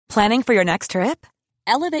Planning for your next trip?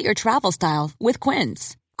 Elevate your travel style with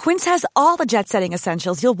Quince. Quince has all the jet-setting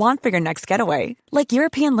essentials you'll want for your next getaway, like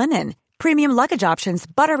European linen, premium luggage options,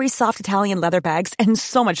 buttery soft Italian leather bags, and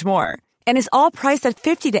so much more. And is all priced at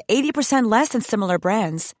 50 to 80% less than similar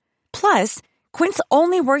brands. Plus, Quince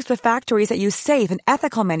only works with factories that use safe and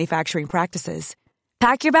ethical manufacturing practices.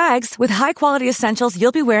 Pack your bags with high-quality essentials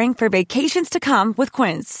you'll be wearing for vacations to come with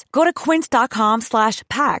Quince. Go to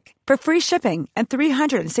quince.com/pack for free shipping and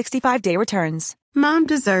 365-day returns. Mom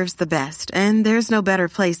deserves the best, and there's no better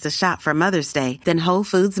place to shop for Mother's Day than Whole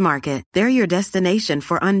Foods Market. They're your destination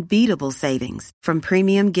for unbeatable savings, from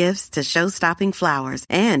premium gifts to show-stopping flowers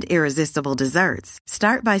and irresistible desserts.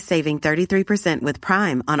 Start by saving 33% with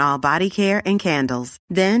Prime on all body care and candles.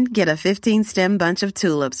 Then get a 15-stem bunch of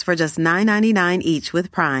tulips for just $9.99 each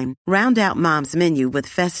with Prime. Round out Mom's menu with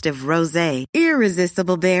festive rosé,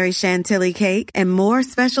 irresistible berry chantilly cake, and more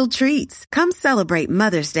special treats. Come celebrate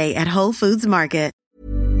Mother's Day at Whole Foods Market.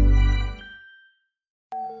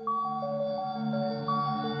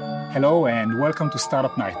 Hello and welcome to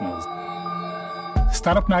Startup Nightmares.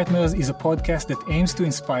 Startup Nightmares is a podcast that aims to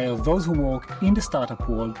inspire those who work in the startup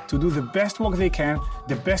world to do the best work they can,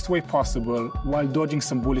 the best way possible, while dodging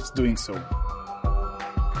some bullets doing so.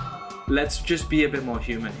 Let's just be a bit more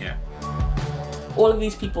human here. All of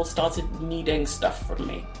these people started needing stuff from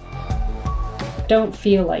me. Don't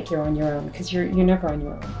feel like you're on your own, because you're never on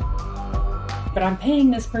your own. But I'm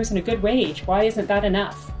paying this person a good wage. Why isn't that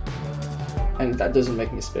enough? And that doesn't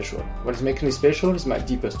make me special. What is making me special is my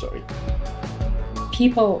deeper story.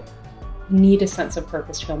 People need a sense of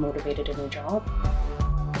purpose to feel motivated in their job.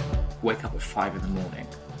 Wake up at 5 in the morning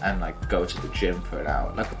and go to the gym for an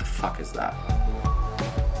hour. What the fuck is that?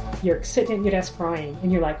 You're sitting at your desk crying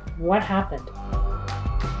and you're like, what happened?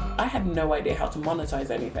 I had no idea how to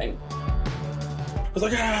monetize anything. I was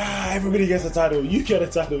like, everybody gets a title. You get a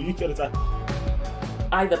title. You get a title.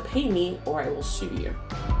 Either pay me or I will sue you.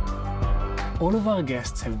 All of our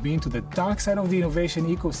guests have been to the dark side of the innovation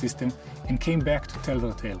ecosystem and came back to tell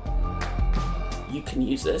their tale. You can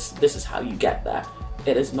use this. This is how you get there.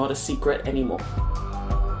 It is not a secret anymore.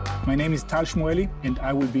 My name is Tal Shmueli and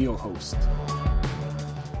I will be your host.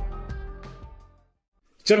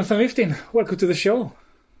 Jonathan Riftin, welcome to the show.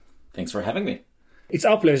 Thanks for having me. It's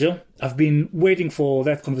our pleasure. I've been waiting for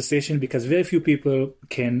that conversation because very few people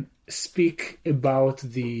can speak about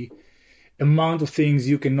the amount of things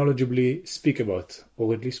you can knowledgeably speak about,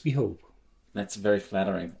 or at least we hope. That's very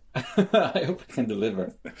flattering. I hope I can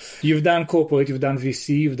deliver. You've done corporate, you've done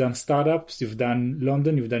VC, you've done startups, you've done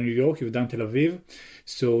London, you've done New York, you've done Tel Aviv.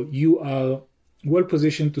 So you are well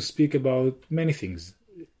positioned to speak about many things.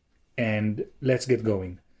 And let's get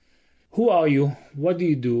going. Who are you? What do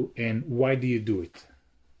you do? And why do you do it?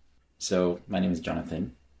 So my name is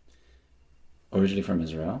Jonathan, originally from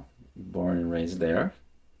Israel, born and raised there.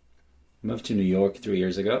 Moved to New York 3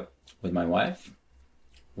 years ago with my wife.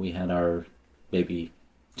 We had our baby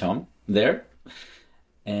Tom there.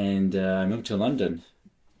 And I moved to London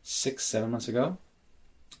 6-7 months ago.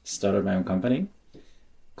 Started my own company,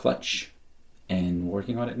 Clutch, and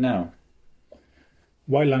working on it now.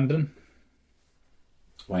 Why London?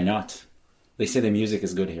 Why not? They say the music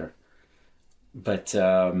is good here. But, we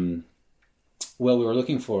were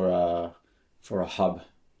looking for a hub.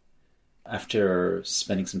 After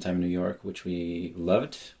spending some time in New York, which we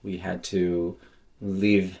loved, we had to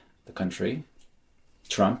leave the country.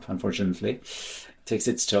 Trump, unfortunately, takes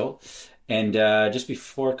its toll. And just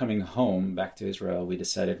before coming home back to Israel, we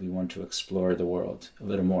decided we want to explore the world a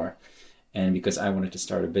little more. And because I wanted to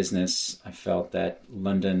start a business, I felt that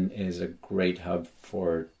London is a great hub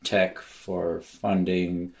for tech, for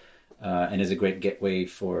funding, and is a great gateway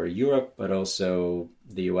for Europe, but also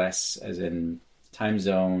the US, as in time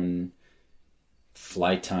zone,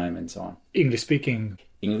 flight time, and so on. English speaking,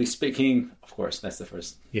 of course, that's the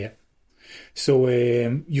first. Yeah. So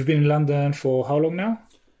you've been in London for how long now?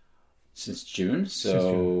 Since June,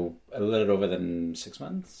 so a little over than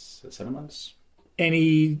 7 months.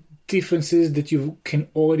 Any differences that you can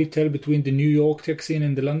already tell between the New York tech scene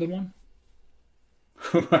and the London one?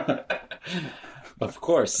 Of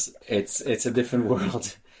course, it's a different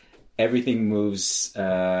world. Everything moves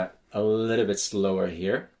a little bit slower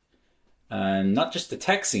here. Not just the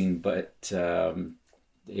tech scene, but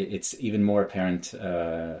it's even more apparent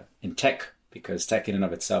in tech, because tech in and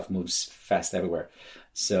of itself moves fast everywhere.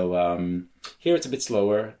 So here it's a bit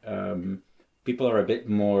slower. People are a bit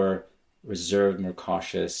more reserved, more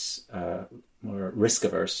cautious, more risk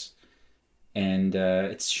averse. And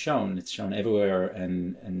it's shown everywhere,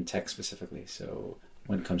 and tech specifically. So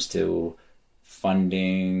when it comes to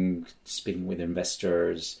funding, speaking with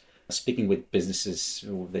investors, speaking with businesses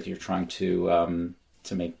that you're trying to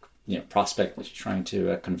make, prospect, that you're trying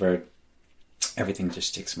to convert, everything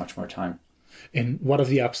just takes much more time. And what are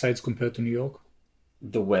the upsides compared to New York?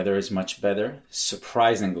 The weather is much better,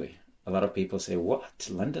 surprisingly. A lot of people say, what,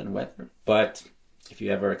 London weather? But if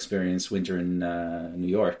you ever experience winter in New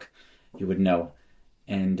York, you would know.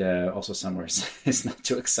 And also summer is not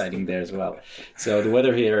too exciting there as well. So the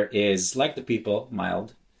weather here is, like the people,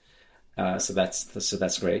 mild. So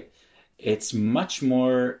that's great. It's much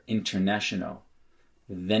more international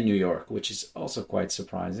than New York, which is also quite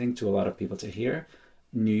surprising to a lot of people to hear.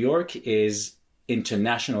 New York is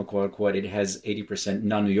international, quote unquote. It has 80%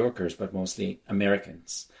 non-New Yorkers, but mostly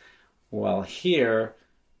Americans. While here,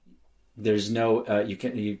 there's no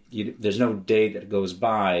there's no day that goes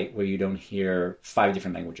by where you don't hear 5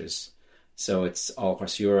 different languages. So it's all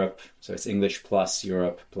across Europe. So it's English plus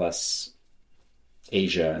Europe plus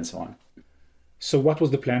Asia and so on. So what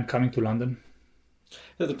was the plan coming to London?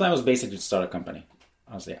 So the plan was basically to start a company.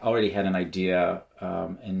 I already had an idea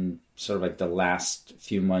in sort of like the last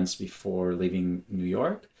few months before leaving New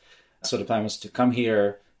York. So the plan was to come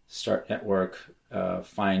here, start network,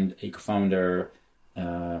 find a co-founder,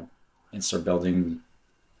 and start building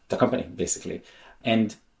the company, basically.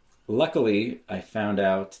 And luckily, I found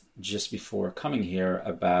out just before coming here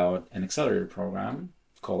about an accelerator program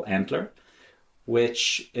called Antler,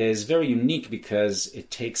 which is very unique because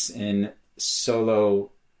it takes in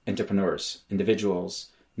solo entrepreneurs, individuals,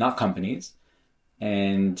 not companies,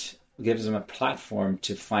 and gives them a platform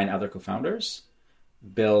to find other co-founders,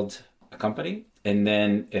 build a company, and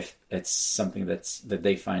then if it's something that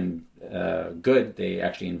they find good, they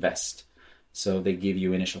actually invest. So they give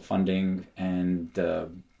you initial funding and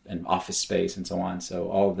office space and so on. So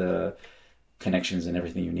all the connections and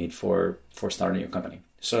everything you need for starting your company.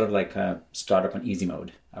 Sort of like a startup on easy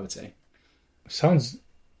mode, I would say. Sounds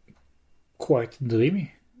quite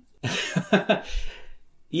dreamy.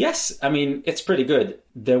 Yes, I mean, it's pretty good.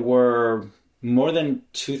 There were more than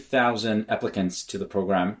 2,000 applicants to the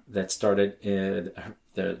program that started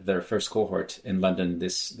their first cohort in London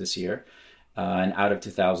this year. And out of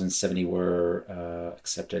 2,070 were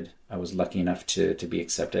accepted. I was lucky enough to be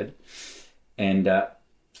accepted. And out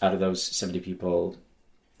of those 70 people,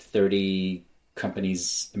 30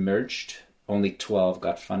 companies emerged. Only 12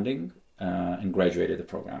 got funding and graduated the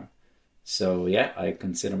program. So yeah, I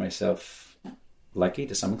consider myself lucky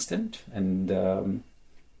to some extent, and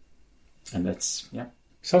that's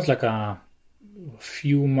Sounds like a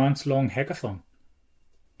few months long hackathon.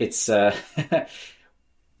 It's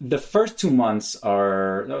the first 2 months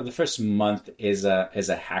the first month is a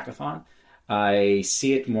hackathon. I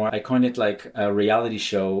see it more. I coined it like a reality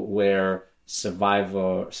show where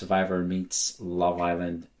Survivor meets Love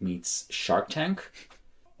Island meets Shark Tank,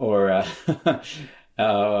 or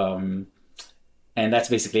and that's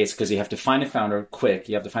basically it, because you have to find a founder quick.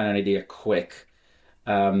 You have to find an idea quick.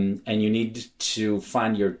 And you need to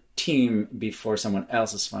find your team before someone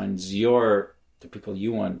else finds the people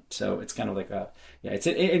you want. So it's kind of like it's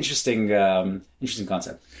an interesting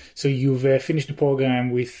concept. So you've finished the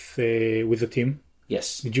program with the team?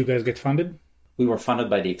 Yes. Did you guys get funded? We were funded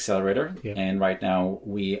by the accelerator, yeah. And right now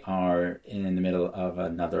we are in the middle of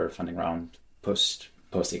another funding round post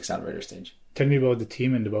the accelerator stage. Tell me about the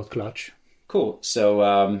team and about Clutch. Cool.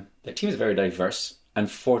 So the team is very diverse.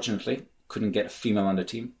 Unfortunately, couldn't get a female on the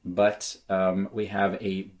team, but we have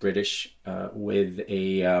a British with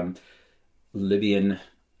a Libyan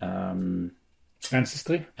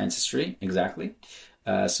ancestry, exactly.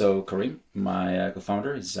 So Kareem, my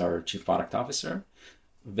co-founder, is our chief product officer.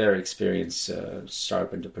 Very experienced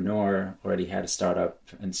startup entrepreneur. Already had a startup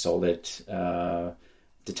and sold it at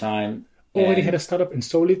the time. Already had a startup and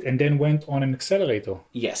sold it, and then went on an accelerator.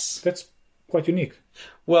 Yes, that's quite unique.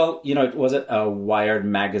 Well, it wasn't a Wired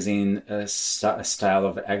magazine style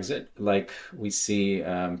of exit like we see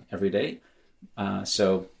every day.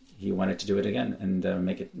 So he wanted to do it again and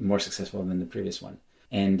make it more successful than the previous one.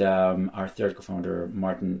 And our third co-founder,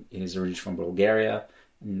 Martin, is originally from Bulgaria,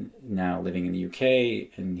 now living in the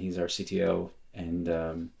UK, and he's our CTO. And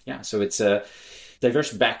so it's a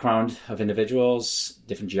diverse background of individuals,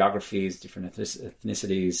 different geographies, different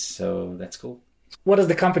ethnicities. So that's cool. What does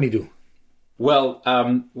the company do? Well,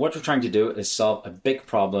 what we're trying to do is solve a big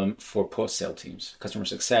problem for post-sale teams, customer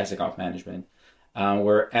success, account management.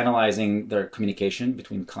 We're analyzing their communication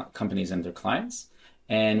between companies and their clients,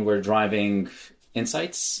 and we're driving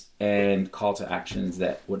insights and call to actions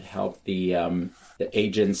that would help the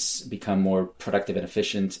agents become more productive and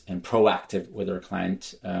efficient and proactive with their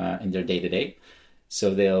client in their day-to-day.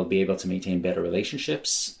 So they'll be able to maintain better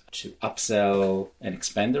relationships, to upsell and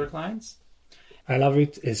expand their clients. I love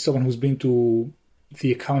it. As someone who's been to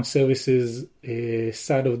the account services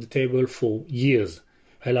side of the table for years,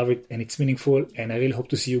 I love it and it's meaningful. And I really hope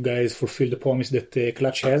to see you guys fulfill the promise that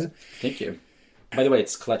Clutch has. Thank you. By the way,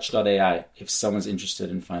 it's clutch.ai if someone's interested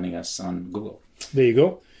in finding us on Google. There you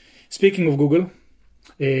go. Speaking of Google,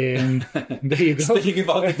 there you go. Speaking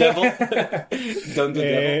about the devil, don't do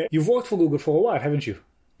devil. You've worked for Google for a while, haven't you?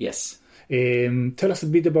 Yes. Tell us a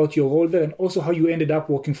bit about your role there and also how you ended up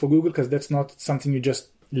working for Google, because that's not something you just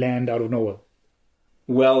land out of nowhere.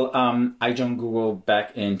 Well, I joined Google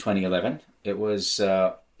back in 2011. It was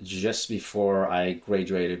just before I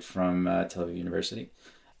graduated from Tel Aviv University.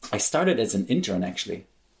 I started as an intern, actually,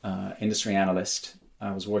 industry analyst.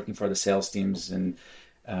 I was working for the sales teams and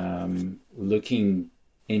looking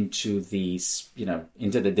into the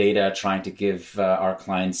data, trying to give our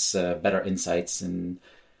clients better insights and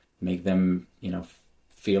make them,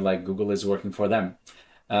 feel like Google is working for them.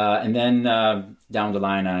 And then down the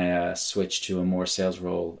line, I switched to a more sales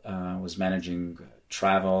role. Was managing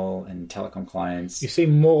travel and telecom clients. You say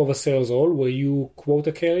more of a sales role. Were you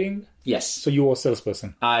quota carrying? Yes. So you were a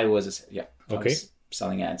salesperson? I was, I Okay. was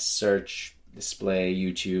selling ads, search, display,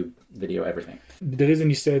 YouTube, video, everything. The reason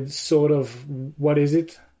you said sort of, what is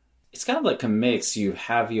it? It's kind of like a mix. You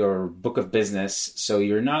have your book of business, so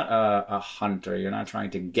you're not a hunter. You're not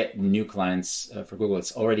trying to get new clients for Google.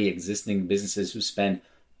 It's already existing businesses who spend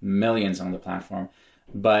millions on the platform.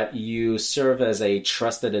 But you serve as a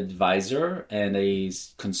trusted advisor and a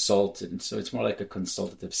consultant. So it's more like a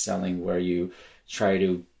consultative selling where you try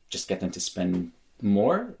to just get them to spend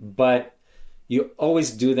more. But you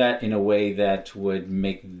always do that in a way that would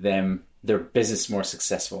make their business more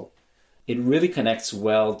successful. It really connects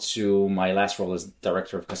well to my last role as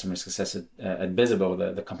Director of Customer Success at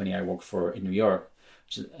Bizzabo, the company I work for in New York,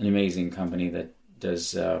 which is an amazing company that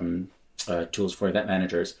does tools for event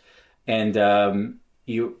managers. And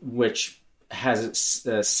which has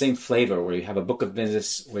the same flavor where you have a book of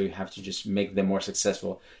business where you have to just make them more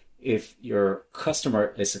successful. If your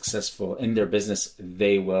customer is successful in their business,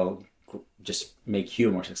 they will just make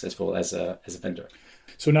you more successful as a vendor.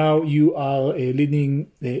 So now you are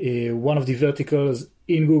leading one of the verticals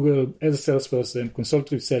in Google as a salesperson,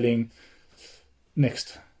 consultative selling.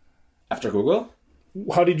 Next. After Google?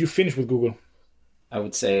 How did you finish with Google? I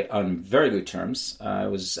would say on very good terms.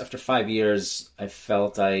 After 5 years, I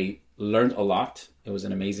felt I learned a lot. It was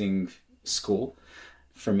an amazing school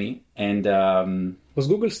for me. And was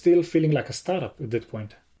Google still feeling like a startup at that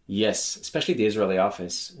point? Yes, especially the Israeli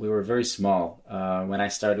office. We were very small. When I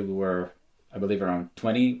started, we were, I believe, around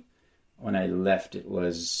 20. When I left, it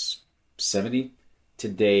was 70.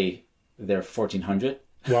 Today, they're 1,400.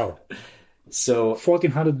 Wow. So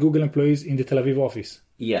 1,400 Google employees in the Tel Aviv office.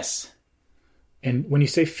 Yes. And when you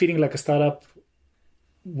say feeling like a startup,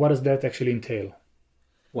 what does that actually entail?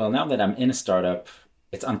 Well, now that I'm in a startup,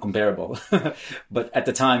 it's uncomparable. But at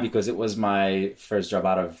the time, because it was my first job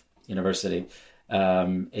out of university,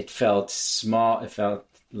 it felt small. It felt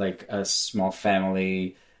like a small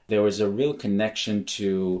family. There was a real connection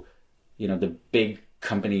to, the big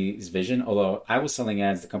company's vision. Although I was selling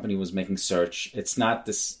ads, the company was making search. It's not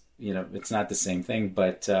this, it's not the same thing.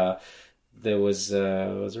 But there was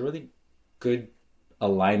a really good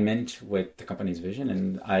alignment with the company's vision,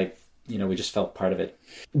 and we just felt part of it.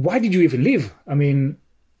 Why did you even leave? I mean,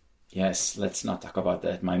 yes, let's not talk about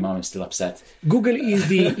that. My mom is still upset. Google is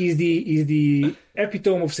the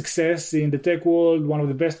epitome of success in the tech world. One of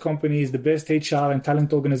the best companies, the best HR and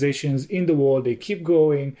talent organizations in the world. They keep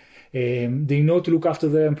growing. They know to look after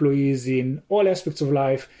their employees in all aspects of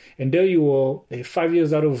life. And there you are, 5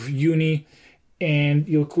 years out of uni, and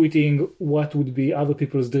you're quitting what would be other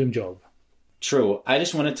people's dream job. True. I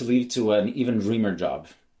just wanted to leave to an even dreamer job.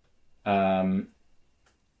 I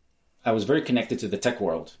was very connected to the tech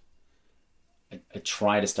world. I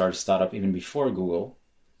tried to start a startup even before Google.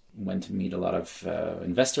 Went to meet a lot of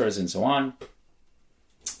investors and so on.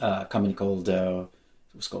 A company called, it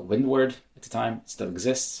was called Windward at the time. It still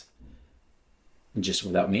exists. Just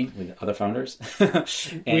without me, with other founders.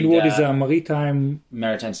 Windward is a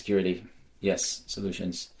maritime security. Yes,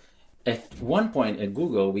 solutions. At one point at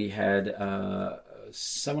Google, we had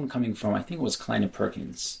someone coming from, I think it was Klein &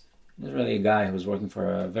 Perkins. It was really a guy who was working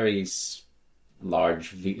for a very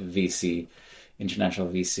large VC, international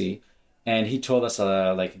VC. And he told us,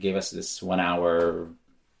 gave us this 1 hour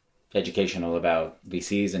educational about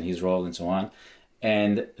VCs and his role and so on.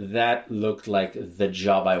 And that looked like the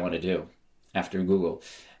job I want to do after Google.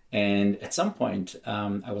 And at some point,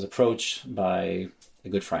 I was approached by a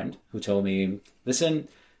good friend who told me, listen,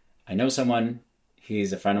 I know someone,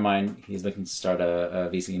 he's a friend of mine, he's looking to start a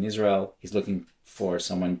VC in Israel, he's looking for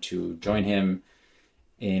someone to join him,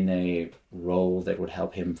 in a role that would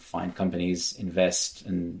help him find companies, invest,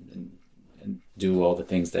 and do all the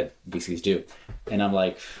things that VCs do. And I'm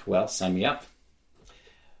like, well, sign me up.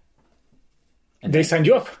 And They signed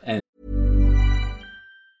you up.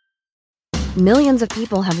 Millions of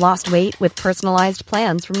people have lost weight with personalized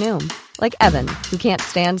plans from Noom. Like Evan, who can't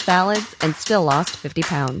stand salads and still lost 50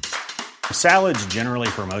 pounds. Salads generally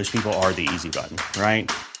for most people are the easy button,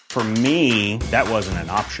 right? For me, that wasn't an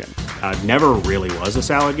option. I never really was a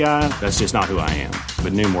salad guy. That's just not who I am.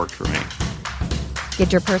 But Noom worked for me.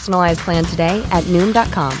 Get your personalized plan today at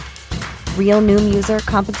Noom.com. Real Noom user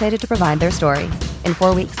compensated to provide their story. In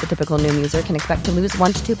 4 weeks, the typical Noom user can expect to lose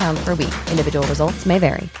 1 to 2 pounds per week. Individual results may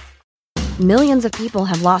vary. Millions of people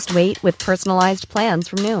have lost weight with personalized plans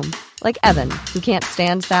from Noom. Like Evan, who can't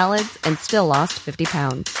stand salads and still lost 50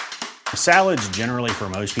 pounds. Salads generally for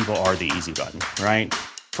most people are the easy button, right?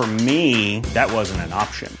 For me, that wasn't an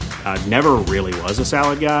option. I never really was a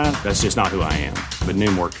salad guy. That's just not who I am. But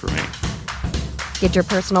Noom worked for me. Get your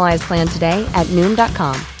personalized plan today at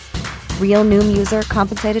Noom.com. Real Noom user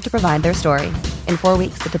compensated to provide their story. In 4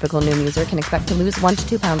 weeks, the typical Noom user can expect to lose 1 to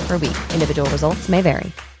 2 pounds per week. Individual results may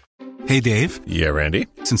vary. Hey, Dave. Yeah, Randy.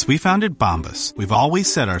 Since we founded Bombas, we've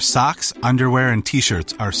always said our socks, underwear, and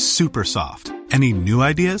T-shirts are super soft. Any new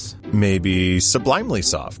ideas? Maybe sublimely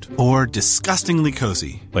soft. Or disgustingly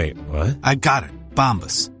cozy. Wait, what? I got it.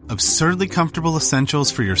 Bombas. Absurdly comfortable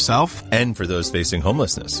essentials for yourself and for those facing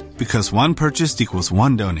homelessness. Because one purchased equals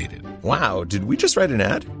one donated. Wow, did we just write an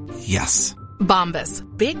ad? Yes. Bombas.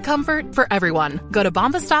 Big comfort for everyone. Go to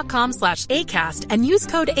bombas.com/ACAST and use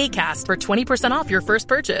code ACAST for 20% off your first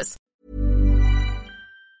purchase.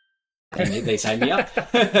 And they signed me up.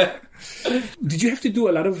 Did you have to do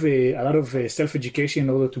a lot of self-education in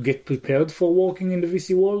order to get prepared for working in the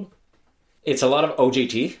VC world? It's a lot of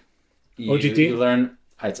OJT. OJT? You learn,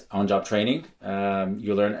 it's on-job training.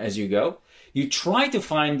 You learn as you go. You try to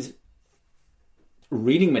find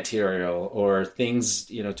reading material or things,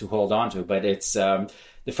 to hold on to. But it's the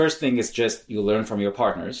first thing is just you learn from your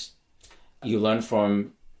partners. You learn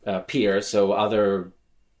from peers, so other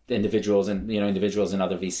individuals and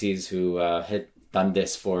other VCs who had done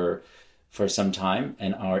this for some time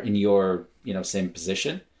and are in your same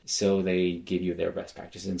position. So they give you their best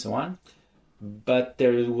practices and so on. But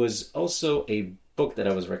there was also a book that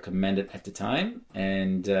I was recommended at the time,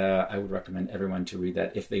 and I would recommend everyone to read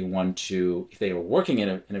that if they are working in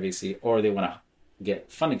a VC or they want to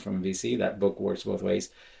get funding from a VC. That book works both ways.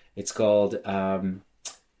 It's called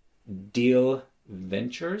Deal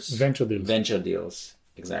Ventures. Venture Deals.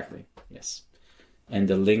 Exactly. Yes. And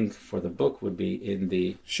the link for the book would be in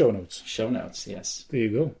the show notes. Yes. There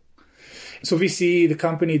you go. So VC, the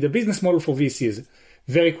company, the business model for VCs.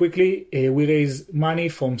 Very quickly, we raise money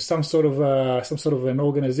from some sort of an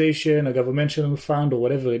organization, a governmental fund, or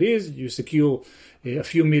whatever it is. You secure a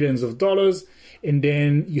few millions of dollars, and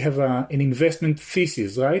then you have an investment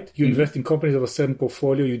thesis, right? You invest in companies of a certain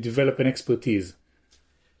portfolio. You develop an expertise.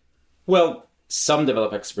 Well, some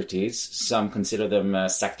develop expertise. Some consider them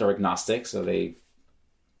sector agnostic, so they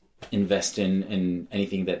invest in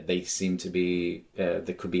anything that they seem to be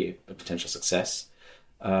that could be a potential success.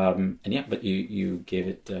 But you gave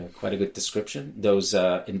it quite a good description. Those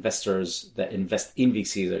investors that invest in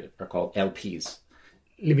VCs are called LPs,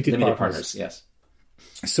 limited partners. Yes.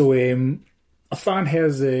 So a fund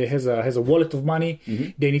has a wallet of money.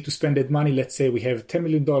 Mm-hmm. They need to spend that money. Let's say we have $10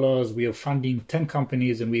 million. We are funding 10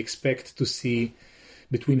 companies, and we expect to see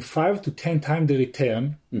between 5 to 10 times the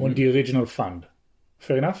return on the original fund.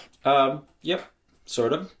 Fair enough. Yep.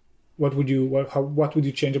 Sort of. What would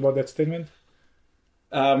you change about that statement?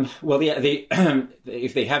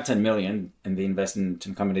 If they have 10 million and they invest in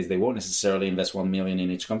 10 companies, they won't necessarily invest 1 million in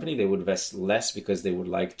each company. They would invest less because they would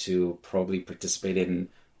like to probably participate in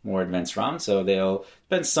more advanced rounds. So they'll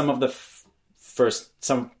spend some of the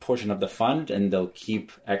some portion of the fund, and they'll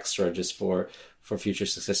keep extra just for future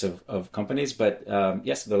success of companies. But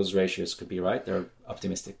yes, those ratios could be right. They're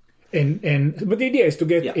optimistic. But the idea is to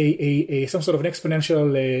get a some sort of an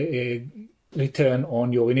exponential return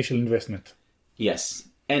on your initial investment. Yes,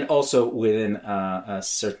 and also within a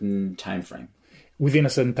certain time frame. Within a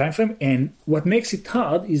certain time frame, and what makes it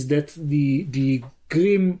hard is that the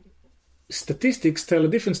grim statistics tell a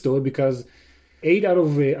different story, because 8 out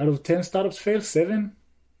of 10 startups fail. 7.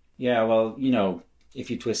 Yeah, well, if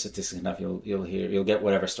you twist statistics enough, you'll get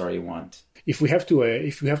whatever story you want. If we have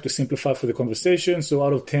to simplify for the conversation, so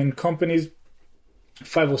out of 10 companies,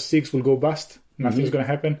 5 or 6 will go bust. Nothing's going to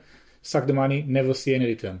happen. Suck the money, never see any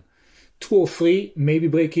return. 2 or 3 maybe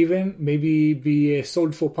break even, maybe be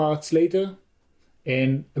sold for parts later,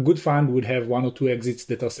 and a good fund would have 1 or 2 exits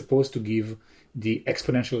that are supposed to give the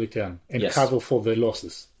exponential return and Yes. cover for the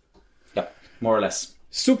losses. Yep, more or less.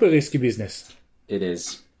 Super risky business. It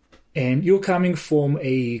is. And you're coming from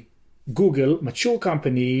a Google mature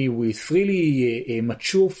company with really a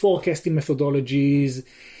mature forecasting methodologies,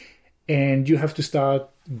 and you have to start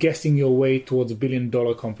guessing your way towards $1 billion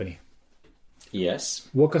company. Yes.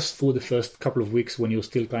 Walk us through the first couple of weeks when you're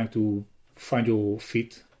still trying to find your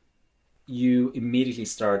feet. You immediately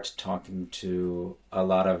start talking to a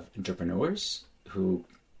lot of entrepreneurs who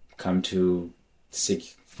come to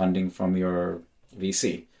seek funding from your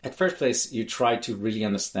VC. At first place, you try to really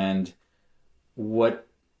understand what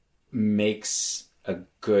makes a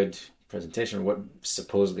good presentation, what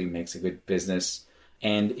supposedly makes a good business.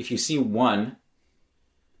 And if you see one,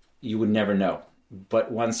 you would never know.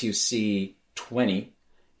 But once you see 20,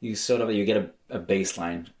 you get a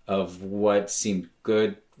baseline of what seemed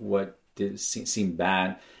good, what did seem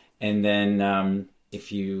bad. And then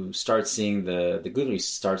if you start seeing the good, you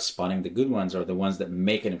start spotting the good ones, or the ones that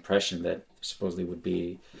make an impression that supposedly would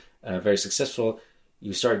be very successful.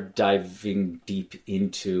 You start diving deep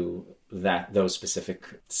into those specific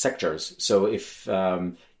sectors. So if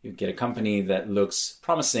you get a company that looks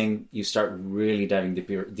promising, you start really diving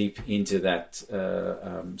deep into that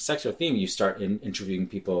sector theme. You start interviewing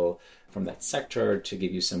people from that sector to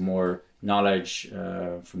give you some more knowledge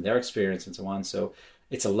from their experience and so on. So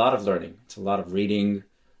it's a lot of learning. It's a lot of reading.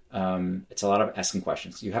 It's a lot of asking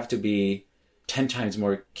questions. You have to be 10 times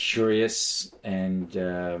more curious and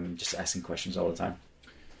just asking questions all the time.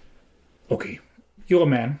 Okay, you're a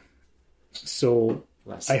man, so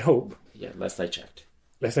I hope. Yeah, last I checked.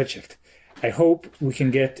 I hope we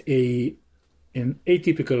can get an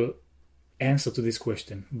atypical answer to this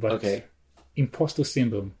question. But okay. Imposter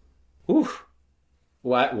syndrome. Ooh.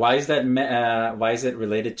 Why is that? Why is it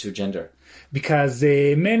related to gender? Because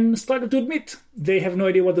men struggle to admit they have no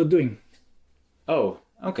idea what they're doing. Oh,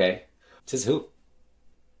 okay. Says who?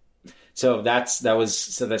 So that's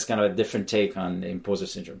kind of a different take on imposter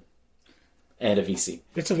syndrome and a VC.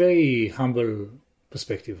 That's a very humble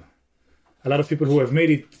perspective. A lot of people who have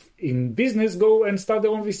made it in business go and start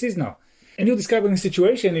their own VCs now. And you're describing a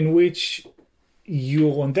situation in which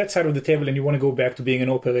you're on that side of the table and you want to go back to being an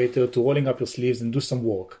operator, to rolling up your sleeves and do some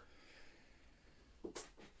work.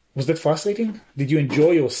 Was that frustrating? Did you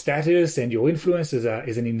enjoy your status and your influence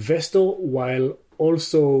as an investor while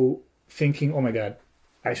also thinking, oh my God,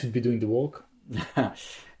 I should be doing the work?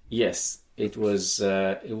 Yes, it was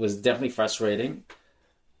definitely frustrating.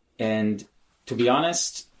 And to be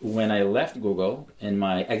honest, when I left Google in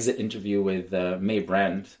my exit interview with May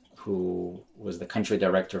Brand, who was the country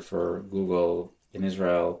director for Google in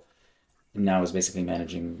Israel, now is basically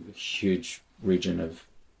managing a huge region of,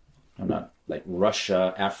 like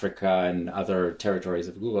Russia, Africa, and other territories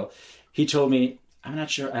of Google. He told me, I'm not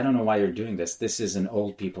sure, I don't know why you're doing this. This is an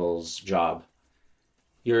old people's job.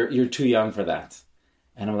 You're too young for that.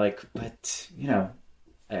 And I'm like, but,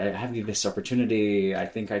 I have this opportunity. I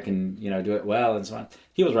think I can, do it well and so on.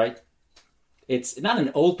 He was right. It's not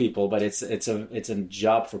an old people, but it's a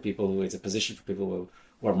job for people it's a position for people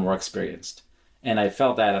who are more experienced. And I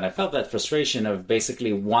felt that frustration of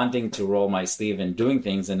basically wanting to roll my sleeve and doing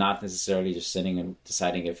things and not necessarily just sitting and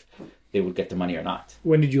deciding if they would get the money or not.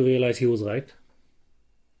 When did you realize he was right?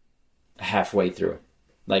 Halfway through,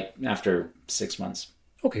 like after 6 months.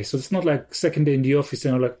 Okay, so it's not like second day in the office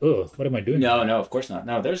and I'm like, oh, what am I doing? No, of course not.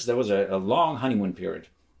 No, there was a long honeymoon period.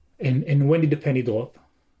 And when did the penny drop?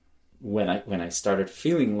 When I started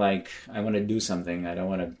feeling like I want to do something. I don't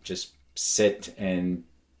want to just sit and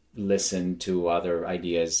listen to other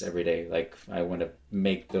ideas every day. Like I want to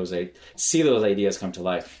see those ideas come to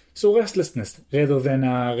life. So restlessness rather than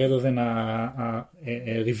a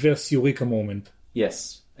reverse eureka moment.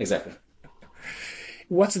 Yes, exactly.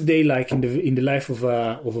 What's a day like in the life of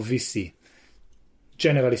a VC?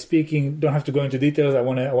 Generally speaking, don't have to go into details. I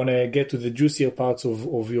want to get to the juicier parts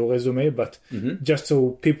of your resume, but just so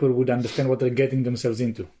people would understand what they're getting themselves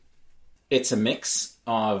into. It's a mix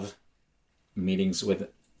of meetings with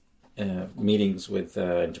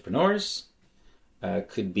entrepreneurs.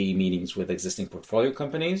 Could be meetings with existing portfolio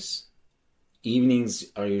companies. Evenings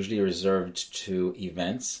are usually reserved to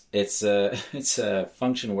events. It's a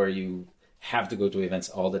function where you have to go to events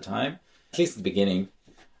all the time, at least at the beginning,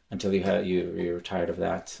 until you're tired of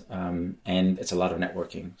that. And it's a lot of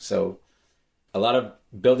networking. So a lot of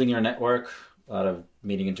building your network, a lot of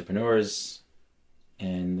meeting entrepreneurs,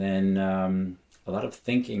 and then a lot of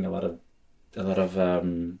thinking, a lot of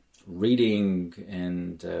reading,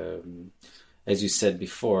 and as you said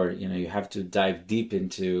before, you have to dive deep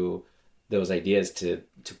into those ideas to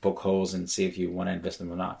poke holes and see if you want to invest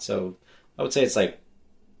them or not. So I would say it's like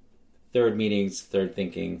third meetings, third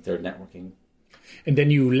thinking, third networking. And then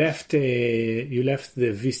you left the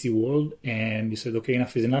VC world, and you said, okay,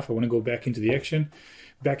 enough is enough. I want to go back into the action,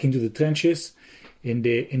 back into the trenches, and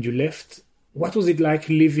you left. What was it like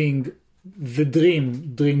leaving the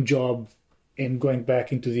dream job and going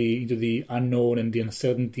back into the unknown and the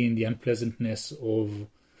uncertainty and the unpleasantness of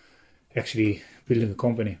actually building a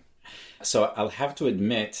company? So I'll have to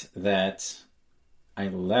admit that I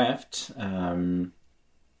left in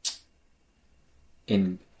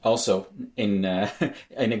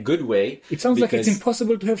a good way. It sounds like it's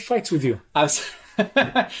impossible to have fights with you. I'm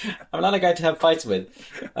not a guy to have fights with.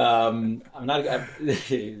 I'm not.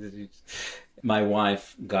 My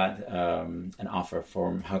wife got an offer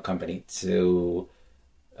from her company to.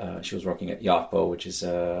 She was working at Yotpo, which is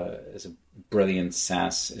a brilliant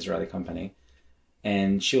SaaS Israeli company,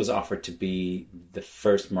 and she was offered to be the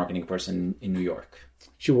first marketing person in New York.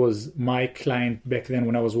 She was my client back then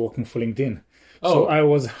when I was working for LinkedIn. Oh. So I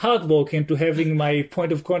was heartbroken to having my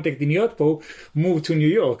point of contact in Yotpo move to New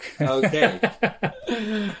York. Okay.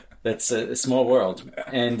 That's a small world.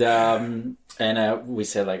 And we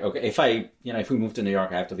said, like, okay, if we move to New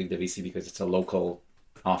York, I have to leave the VC because it's a local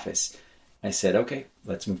office. I said, okay,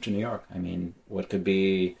 let's move to New York. I mean, what could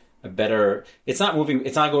be a better, it's not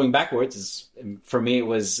going backwards. For me, it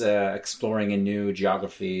was exploring a new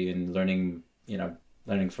geography and learning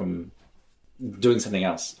from doing something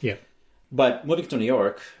else. Yeah. But moving to New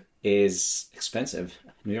York is expensive.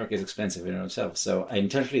 New York is expensive in itself. So I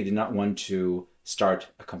intentionally did not want to start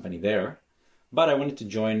a company there, but I wanted to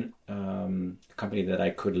join a company that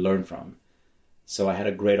I could learn from. So I had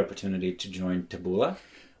a great opportunity to join Taboola.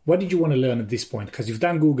 What did you want to learn at this point? Because you've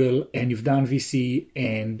done Google and you've done VC,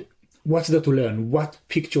 and what's there to learn? What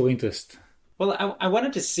piqued your interest? Well, I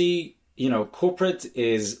wanted to see, corporate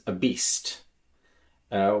is a beast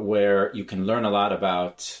where you can learn a lot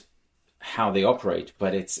about how they operate,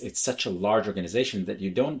 but it's such a large organization that you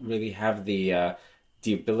don't really have the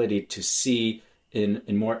ability to see in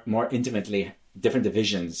more intimately different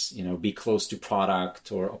divisions, be close to product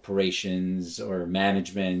or operations or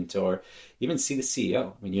management, or even see the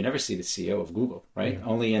CEO. I mean, you never see the CEO of Google, right? Yeah.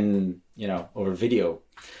 Only in, over video.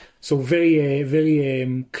 So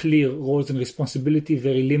very clear roles and responsibility,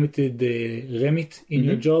 very limited remit in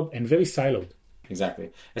your job, and very siloed.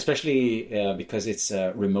 Exactly, especially because it's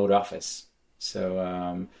a remote office.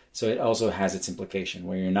 So it also has its implication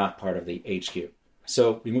where you're not part of the HQ.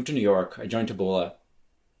 So we moved to New York. I joined Taboola.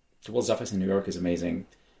 Taboola's office in New York is amazing,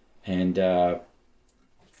 and I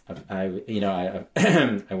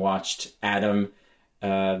watched Adam,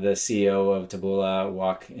 the CEO of Taboola,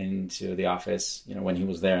 walk into the office. When he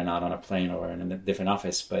was there, not on a plane or in a different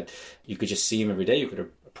office, but you could just see him every day. You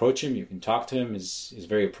could approach him. You can talk to him. He's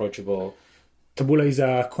very approachable. Taboola is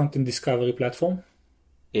a content discovery platform.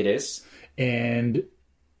 It is. And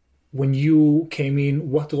when you came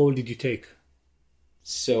in, what role did you take?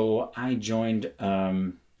 So I joined,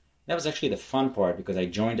 that was actually the fun part, because I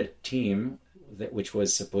joined a team which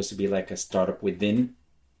was supposed to be like a startup within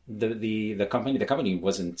the company. The company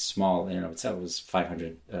wasn't small in and of itself. It was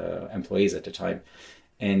 500 employees at the time.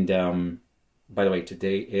 And by the way,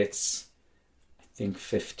 today it's, I think,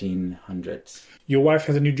 1,500. Your wife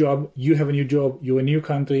has a new job. You have a new job. You're in a new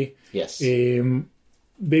country. Yes.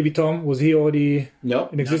 Baby Tom, was he already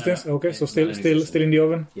in existence? No. Okay, so still in the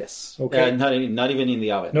oven? Yes. Okay. Not even in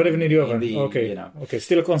the oven. Not even in the oven. Okay. Okay,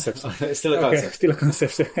 still a concept. Still a concept. Okay, still a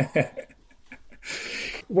concept.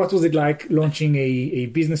 What was it like launching a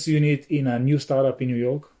business unit in a new startup in New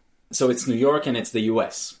York? So it's New York and it's the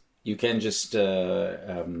US. You can just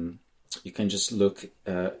look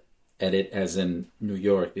at it as in New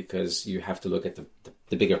York, because you have to look at the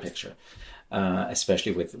bigger picture.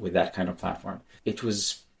 Especially with that kind of platform. It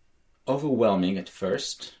was overwhelming at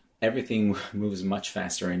first. Everything moves much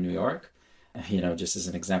faster in New York. Just as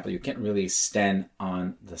an example, you can't really stand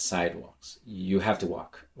on the sidewalks. You have to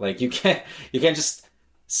walk. Like you can't just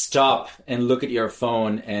stop and look at your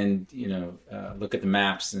phone and look at the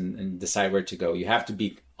maps and decide where to go. You have to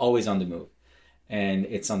be always on the move. And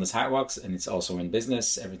it's on the sidewalks, and it's also in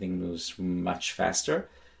business. Everything moves much faster,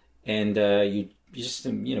 and you just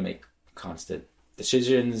make constant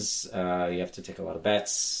decisions. You have to take a lot of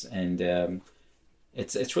bets, and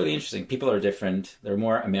it's really interesting. People are different. They're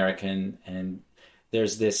more American, and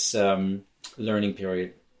there's this learning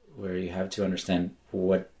period where you have to understand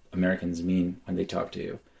what Americans mean when they talk to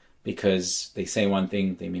you, because they say one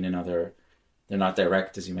thing, they mean another. They're not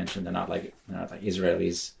direct, as you mentioned. They're not like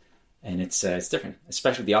Israelis, and it's different.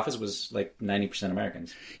 Especially the office was like 90%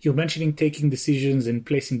 Americans. You're mentioning taking decisions and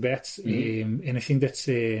placing bets, and I think that's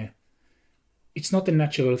it's not a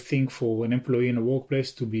natural thing for an employee in a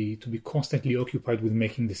workplace to be constantly occupied with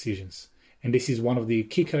making decisions. And this is one of the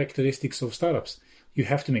key characteristics of startups. You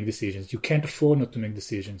have to make decisions. You can't afford not to make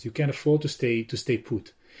decisions. You can't afford to stay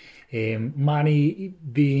put. Money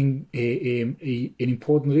being an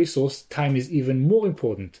important resource, time is even more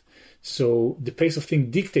important. So the pace of things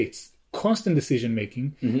dictates constant decision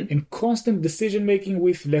making, and constant decision making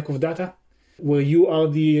with lack of data, where you are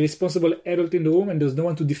the responsible adult in the room and there's no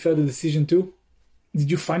one to defer the decision to. Did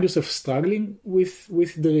you find yourself struggling with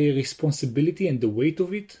the responsibility and the weight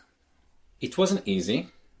of it? It wasn't easy,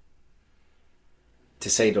 to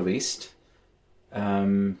say the least.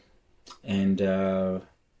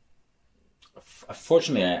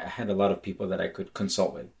 Fortunately, I had a lot of people that I could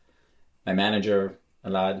consult with. My manager,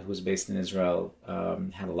 Elad, who's based in Israel,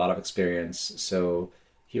 had a lot of experience. So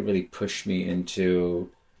he really pushed me into,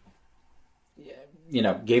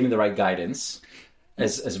 gave me the right guidance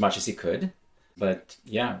as much as he could. But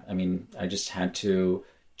yeah, I mean, I just had to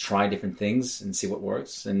try different things and see what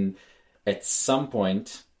works. And at some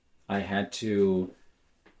point, I had to,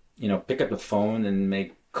 pick up the phone and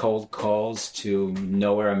make cold calls to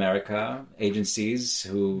Nowhere America agencies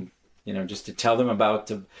who, just to tell them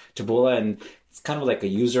about Taboola. And it's kind of like a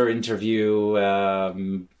user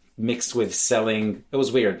interview mixed with selling. It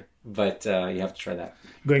was weird, but you have to try that.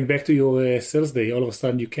 Going back to your sales day, all of a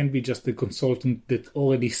sudden you can't be just the consultant that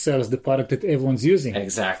already sells the product that everyone's using.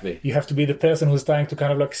 Exactly. You have to be the person who's trying to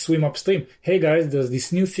kind of like swim upstream. Hey guys, there's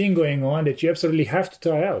this new thing going on that you absolutely have to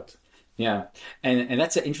try out. Yeah. And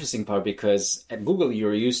that's an interesting part, because at Google,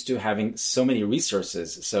 you're used to having so many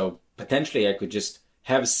resources. So potentially I could just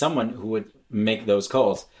have someone who would make those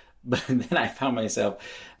calls. But then I found myself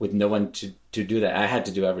with no one to do that. I had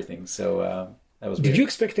to do everything. So that was weird. Did you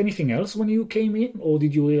expect anything else when you came in? Or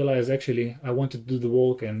did you realize, actually, I wanted to do the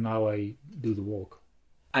work and now I do the work?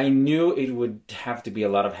 I knew it would have to be a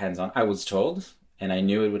lot of hands-on. I was told, and I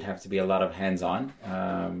knew it would have to be a lot of hands-on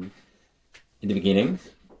in the beginning.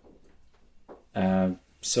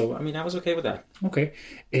 So, I mean, I was okay with that. Okay.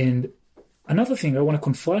 And another thing I want to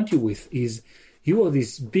confront you with is you are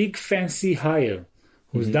this big fancy hire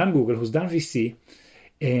who's done Google, who's done VC,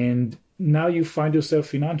 and now you find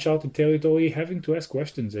yourself in uncharted territory having to ask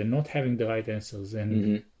questions and not having the right answers.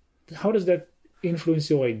 And how does that influence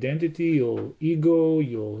your identity, your ego,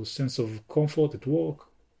 your sense of comfort at work?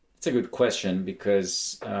 It's a good question,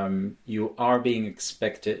 because you are being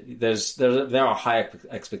expected. There are high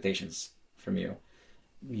expectations from you.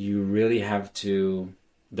 You really have to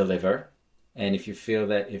deliver. And if you feel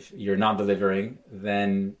that if you're not delivering,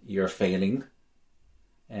 then you're failing.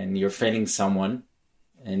 And you're failing someone.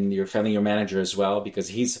 And you're failing your manager as well, because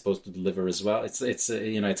he's supposed to deliver as well.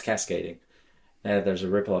 It's cascading. There's a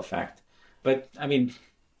ripple effect. But I mean,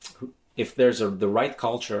 if there's the right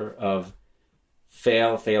culture of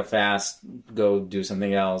fail fast, go do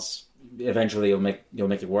something else, eventually you'll make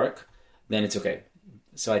it work, then it's okay.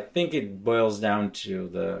 So I think it boils down to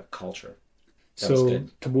the culture. That was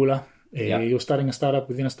good. Taboola, you're starting a startup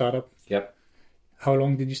within a startup. Yep. How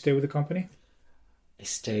long did you stay with the company? I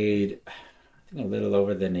stayed, I think, a little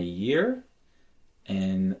over than a year.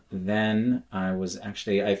 And then I was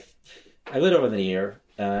actually, a little over than a year.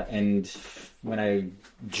 And when I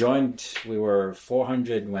joined, we were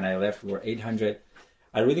 400. When I left, we were 800.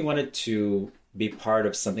 I really wanted to be part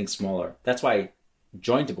of something smaller. That's why I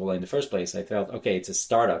joined Taboola in the first place. I felt, okay, it's a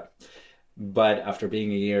startup. But after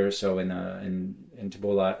being a year or so in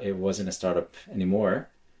Taboola, it wasn't a startup anymore.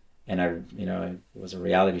 And it was a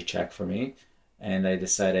reality check for me. And I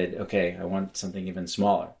decided, okay, I want something even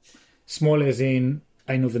smaller. Small as in,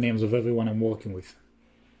 I know the names of everyone I'm working with.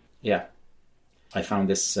 Yeah. I found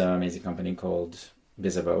this amazing company called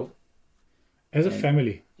Bizzabo. As a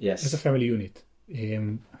family. Yes. As a family unit.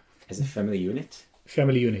 As a family unit?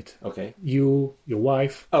 Family unit. Okay. You, your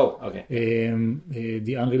wife. Oh, okay.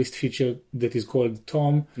 The unreleased feature that is called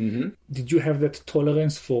Tom. Mm-hmm. Did you have that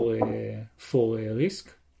tolerance for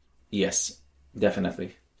risk? Yes,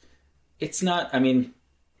 definitely. It's not, I mean,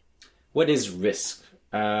 what is risk?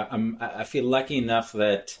 I feel lucky enough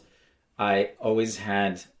that I always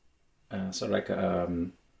had sort of like a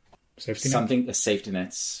safety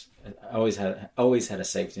net. I always had a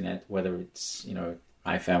safety net, whether it's,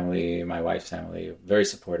 my family, my wife's family, very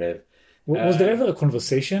supportive. Was there ever a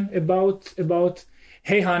conversation about,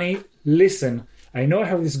 hey, honey, listen, I know I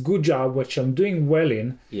have this good job, which I'm doing well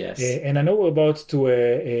in. Yes. And I know we're about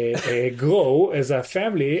to grow as a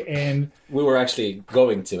family. And we were actually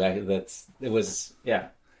going to.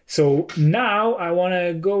 So now I want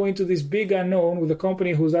to go into this big unknown with a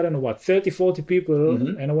company who's, 30, 40 people.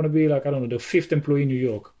 Mm-hmm. And I want to be the 5th employee in New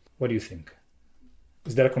York. What do you think?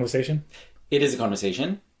 Is that a conversation? It is a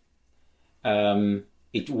conversation.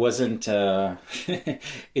 It wasn't, it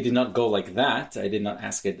did not go like that. I did not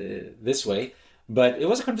ask it this way, but it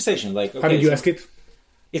was a conversation. Like, okay, how did you ask it?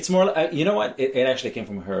 It's more, you know what? It actually came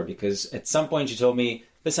from her, because at some point she told me,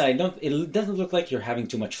 listen, it doesn't look like you're having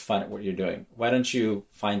too much fun at what you're doing. Why don't you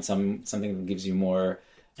find something that gives you more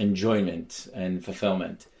enjoyment and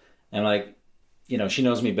fulfillment? And I'm like, she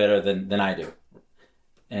knows me better than I do.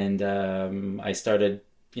 And I started,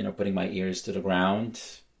 putting my ears to the ground,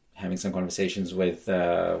 having some conversations with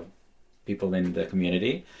people in the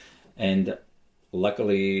community. And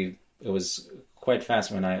luckily, it was quite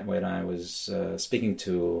fast when I was speaking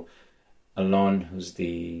to Alon, who's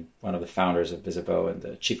one of the founders of Visible and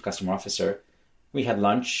the chief customer officer. We had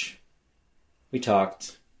lunch, we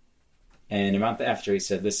talked, and a month after he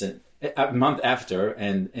said, listen, a month after,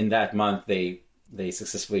 and in that month they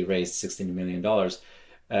successfully raised $16 million.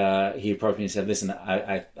 He approached me and said, listen,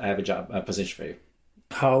 I have a position for you.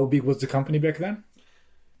 How big was the company back then?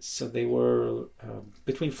 So they were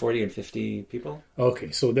between 40 and 50 people.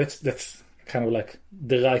 Okay, so that's kind of like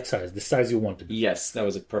the right size, the size you wanted. Yes, that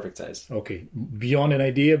was a perfect size. Okay, beyond an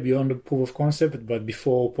idea, beyond the proof of concept, but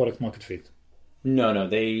before product market fit. No,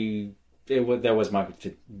 there was market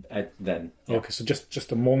fit then. Yeah. Okay, so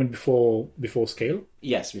just a moment before scale.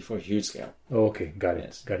 Yes, before huge scale. Okay, got it.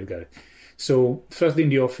 Yes. Got it. So first in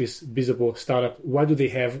the office, Visible startup. What do they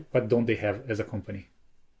have? What don't they have as a company?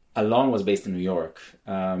 Alon was based in New York.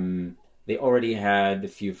 They already had a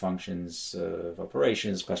few functions of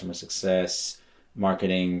operations, customer success,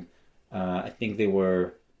 marketing. I think they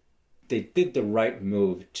did the right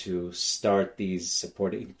move to start these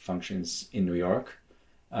supporting functions in New York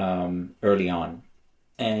early on.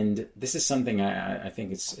 And this is something I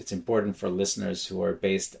think it's important for listeners who are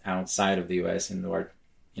based outside of the US and who are,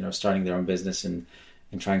 starting their own business and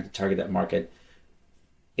trying to target that market.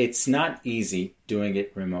 It's not easy doing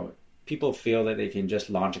it remote. People feel that they can just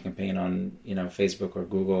launch a campaign on, Facebook or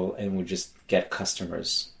Google and will just get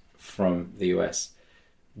customers from the US.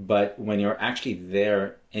 But when you're actually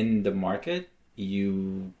there in the market,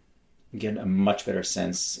 you get a much better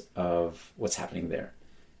sense of what's happening there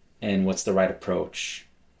and what's the right approach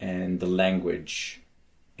and the language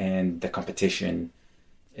and the competition.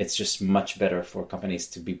 It's just much better for companies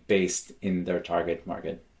to be based in their target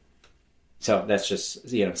market. So that's just,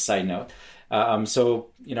 side note. So,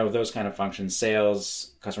 those kind of functions,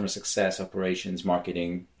 sales, customer success, operations,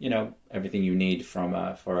 marketing, everything you need for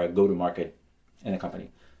a go-to-market in a company.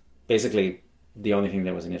 Basically, the only thing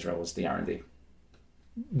that was in Israel was the R&D.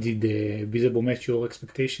 Did Visible match your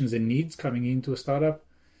expectations and needs coming into a startup?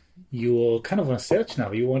 You're kind of on a search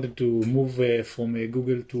now. You wanted to move from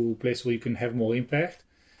Google to a place where you can have more impact.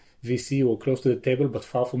 VC or close to the table, but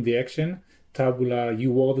far from the action. Tabula,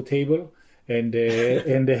 you were the table. And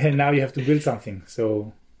now you have to build something.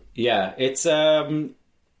 So yeah, it's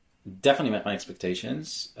definitely met my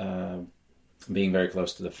expectations. Being very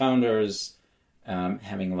close to the founders,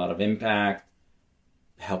 having a lot of impact,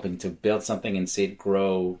 helping to build something and see it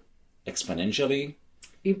grow exponentially.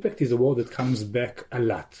 Impact is a word that comes back a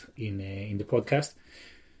lot in the podcast.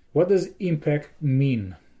 What does impact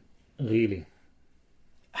mean, really?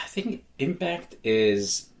 I think impact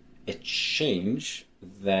is a change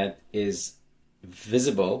that is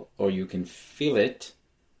visible, or you can feel it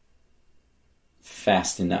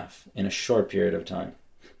fast enough in a short period of time,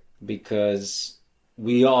 because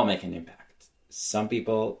we all make an impact. Some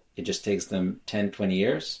people, it just takes them 10, 20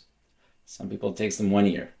 years. Some people, it takes them 1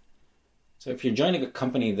 year. So if you're joining a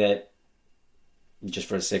company that, just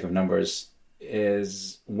for the sake of numbers,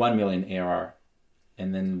 is 1 million ARR,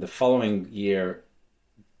 and then the following year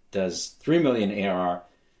does 3 million ARR,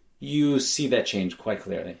 you see that change quite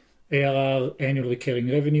clearly. ARR, annual recurring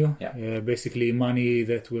revenue, yeah. Basically money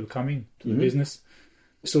that will come in to the business.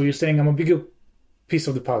 So you're saying I'm a bigger piece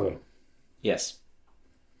of the puzzle. Yes.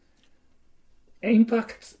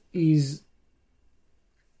 Impact is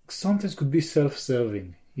sometimes could be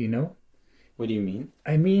self-serving, What do you mean?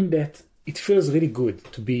 I mean that it feels really good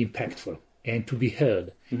to be impactful and to be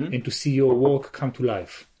heard and to see your work come to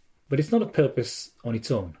life. But it's not a purpose on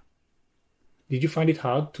its own. Did you find it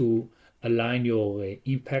hard to align your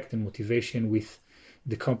impact and motivation with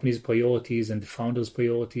the company's priorities and the founder's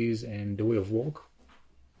priorities and the way of work?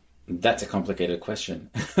 That's a complicated question.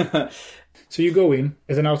 So you go in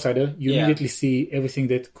as an outsider, you immediately see everything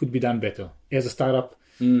that could be done better. As a startup,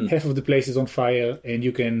 half of the place is on fire, and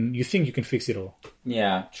you think you can fix it all.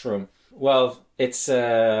 Yeah, true. Well, it's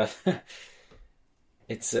a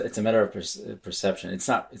matter of perception. It's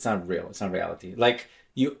not real. It's not reality. Like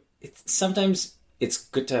sometimes it's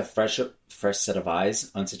good to have fresh set of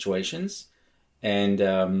eyes on situations,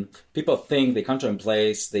 And people think they come to a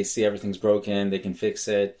place, they see everything's broken, they can fix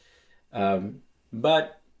it.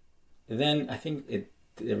 But then I think it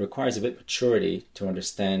requires a bit of maturity to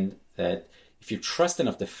understand that if you trust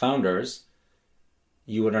enough the founders,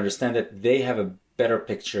 you would understand that they have a better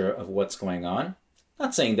picture of what's going on.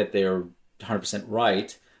 Not saying that they're 100%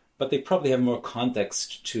 right, but they probably have more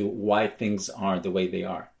context to why things are the way they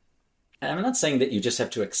are. And I'm not saying that you just have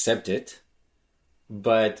to accept it,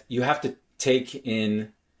 but you have to take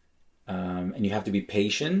in, and you have to be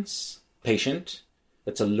patient.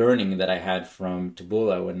 That's a learning that I had from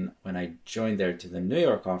Taboola. When I joined there to the New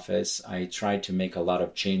York office, I tried to make a lot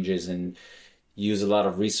of changes and use a lot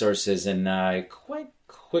of resources, and I quite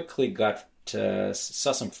quickly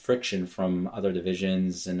saw some friction from other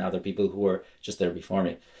divisions and other people who were just there before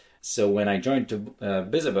me. So when I joined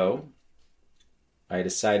Bizzabo, I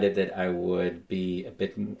decided that I would be a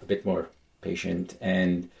bit more patient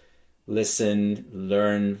and listen,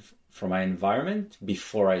 learn from my environment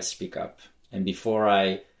before I speak up and before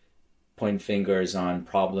I point fingers on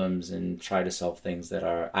problems and try to solve things that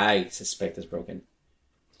I suspect is broken.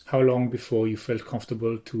 How long before you felt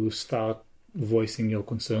comfortable to start voicing your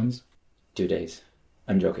concerns? 2 days.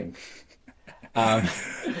 I'm joking.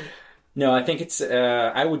 No, I think it's,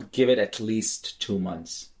 I would give it at least 2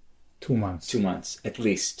 months. 2 months. 2 months, at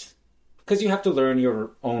least. Because you have to learn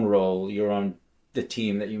your own role, the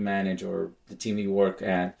team that you manage or the team you work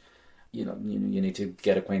at. You need to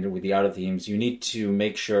get acquainted with the other teams. You need to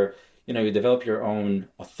make sure, you develop your own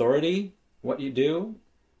authority, what you do.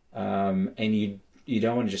 And you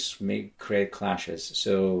don't want to just create clashes.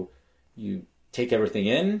 So you take everything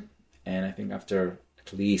in, and I think after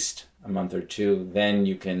at least a month or two, then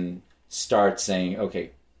you can start saying,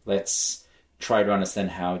 okay, let's try to understand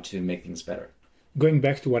how to make things better. Going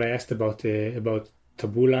back to what I asked about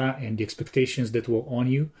Taboola and the expectations that were on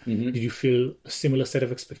you, did you feel a similar set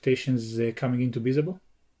of expectations coming into Bizzabo?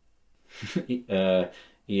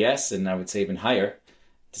 Yes, and I would say even higher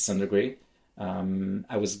to some degree.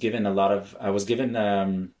 I was given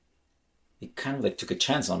it kind of like took a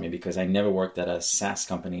chance on me because I never worked at a SaaS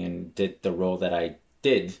company and did the role that I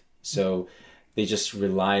did. So they just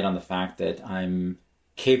relied on the fact that I'm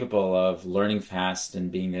capable of learning fast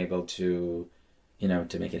and being able to,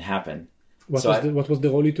 to make it happen. What was the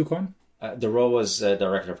role you took on? The role was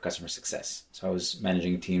Director of Customer Success. So I was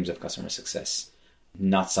managing teams of customer success.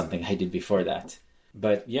 Not something I did before that.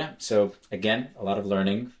 But yeah, so again, a lot of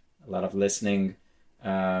learning, a lot of listening,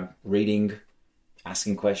 reading,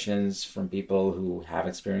 asking questions from people who have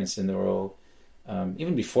experience in the role,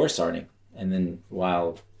 even before starting and then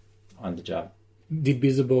while on the job. Did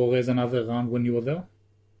Bizzabo raise another round when you were there?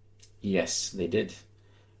 Yes, they did.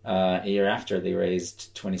 A year after, they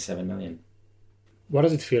raised $27 million. What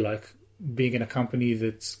does it feel like being in a company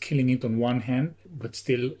that's killing it on one hand, but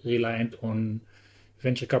still reliant on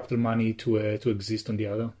venture capital money to exist on the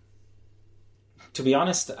other? To be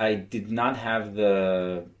honest, I did not have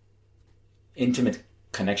the intimate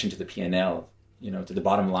connection to the P&L, to the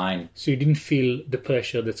bottom line. So you didn't feel the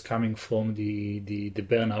pressure that's coming from the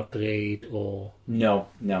burnout rate or... No.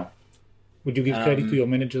 Would you give credit to your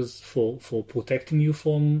managers for protecting you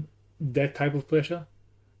from that type of pressure?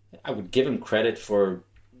 I would give them credit for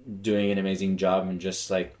doing an amazing job and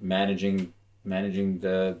just like managing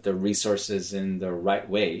the resources in the right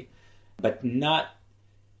way, but not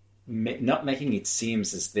making it seem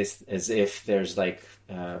as if there's like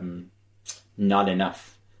not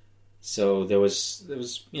enough. So there was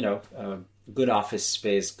good office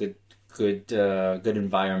space, good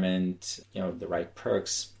environment, the right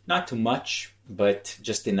perks. Not too much, but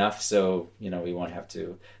just enough so we won't have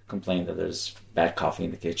to complain that there's bad coffee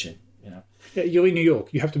in the kitchen. Yeah, you're in New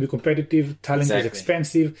York. You have to be competitive. Talent is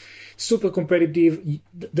expensive, super competitive.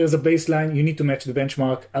 There's a baseline. You need to match the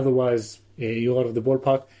benchmark. Otherwise, you're out of the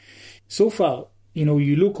ballpark. So far,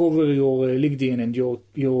 you look over your LinkedIn and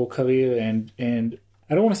your career, and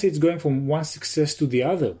I don't want to say it's going from one success to the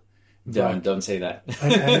other. Don't say that.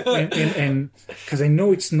 and because I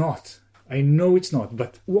know it's not.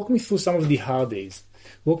 But walk me through some of the hard days.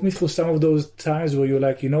 Walk me through some of those times where you're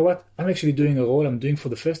like, you know what? I'm actually doing a role I'm doing for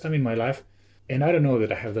the first time in my life, and I don't know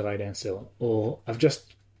that I have the right answer, or I've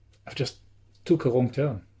just took a wrong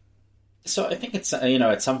turn. So I think it's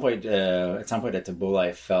at some point at Taboola,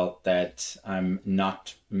 I felt that I'm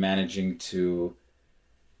not managing to.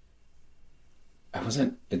 I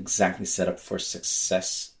wasn't exactly set up for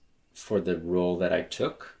success for the role that I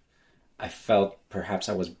took. I felt perhaps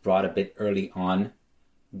I was brought a bit early on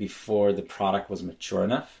before the product was mature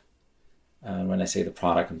enough. When I say the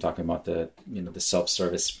product, I'm talking about the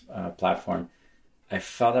self-service platform. I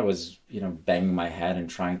felt I was, banging my head and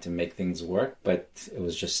trying to make things work, but it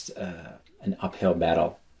was just an uphill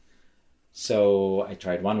battle. So I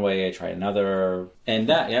tried one way, I tried another, and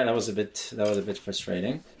that was a bit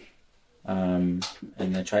frustrating. And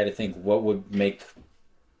I tried to think what would make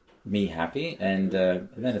me happy, and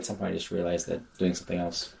then at some point I just realized that doing something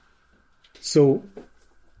else. So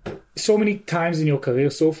many times in your career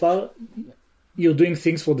so far, you're doing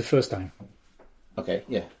things for the first time. Okay,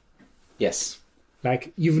 yeah. Yes.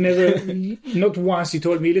 Like, you've never, not once you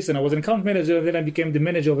told me, listen, I was an account manager, and then I became the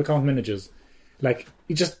manager of account managers. Like,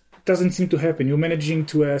 it just doesn't seem to happen. You're managing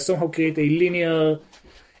to somehow create a linear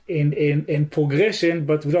and progression,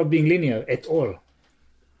 but without being linear at all.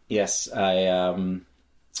 Yes, I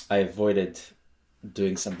avoided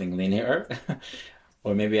doing something linear.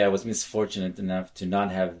 Or maybe I was misfortunate enough to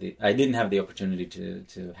not have I didn't have the opportunity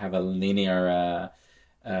to have a linear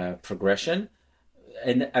progression.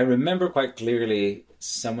 And I remember quite clearly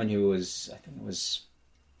someone who was, I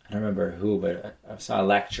don't remember who, but I saw a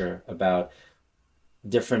lecture about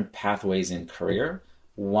different pathways in career.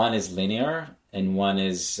 One is linear and one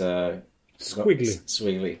is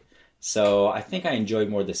squiggly. So I think I enjoyed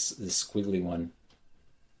more this squiggly one.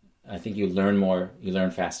 I think you learn more, you learn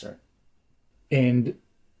faster. And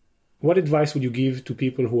what advice would you give to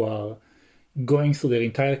people who are going through their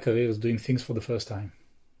entire careers doing things for the first time?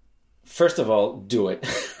 First of all, do it.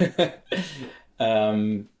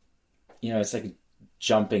 It's like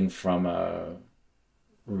jumping from a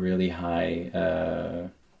really high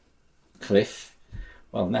cliff.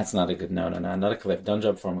 Well, that's not a good... No, not a cliff. Don't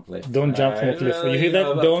jump from a cliff. Don't jump from a cliff. You hear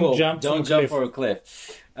that? Don't jump from a cliff. Don't jump from a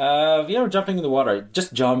cliff. Jumping in the water,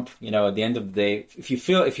 just jump. At the end of the day, if you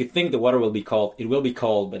think the water will be cold, it will be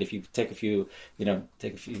cold. But if you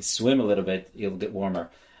swim a little bit, it'll get warmer.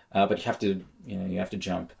 But you have to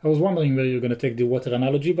jump. I was wondering where you're going to take the water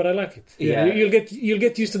analogy, but I like it. Yeah. You'll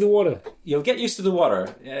get used to the water. You'll get used to the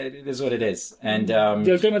water. It is what it is. And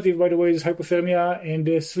the alternative, by the way, is hypothermia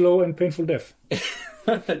and slow and painful death.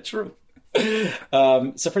 True.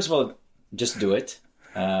 So first of all, just do it.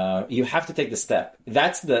 You have to take the step.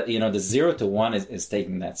 That's the 0 to 1 is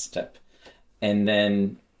taking that step. And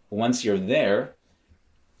then once you're there,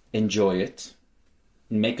 enjoy it.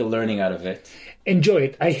 Make a learning out of it. Enjoy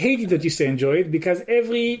it. I hate it that you say enjoy it, because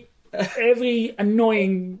every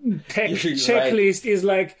annoying tech checklist is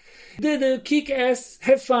like, the kick ass,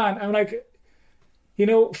 have fun. I'm like,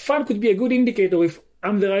 fun could be a good indicator if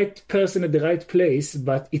I'm the right person at the right place,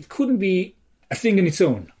 but it couldn't be a thing in its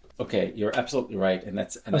own. Okay, you're absolutely right, and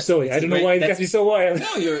that's. I'm sorry, I don't know why it gets me so wild.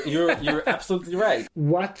 No, you're absolutely right.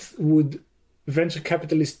 What would venture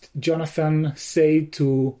capitalist Jonathan say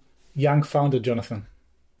to young founder Jonathan?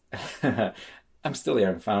 I'm still a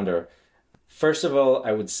young founder. First of all,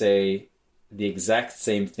 I would say the exact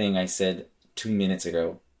same thing I said 2 minutes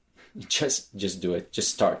ago. Just do it.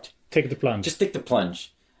 Just start. Take the plunge. Just take the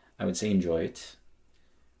plunge. I would say enjoy it.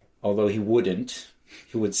 Although he wouldn't.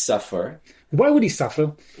 He would suffer. Why would he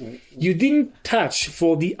suffer? You didn't touch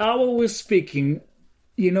for the hour we're speaking.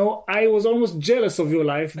 I was almost jealous of your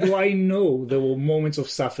life, though I know there were moments of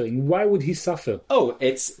suffering. Why would he suffer? Oh,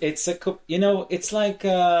 it's like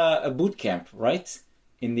a boot camp, right?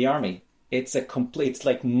 In the army. It's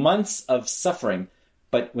like months of suffering.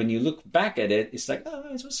 But when you look back at it, it's like, oh,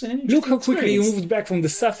 it was an interesting Look how quickly you moved back from the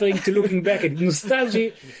suffering to looking back at it.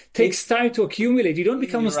 Nostalgia takes time to accumulate. You don't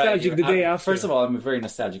become nostalgic the day after. First of all, I'm a very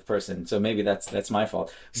nostalgic person, so maybe that's my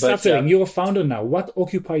fault. Suffering, you're a founder now. What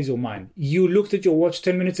occupies your mind? You looked at your watch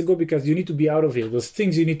 10 minutes ago because you need to be out of here. There's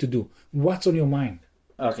things you need to do. What's on your mind?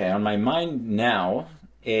 Okay, on my mind now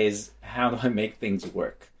is how do I make things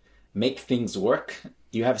work? Make things work?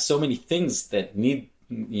 You have so many things that need...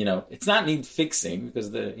 it's not need fixing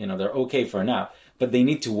because they're okay for now, but they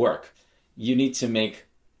need to work. You need to make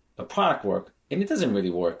a product work, and it doesn't really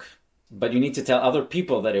work, but you need to tell other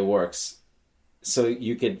people that it works so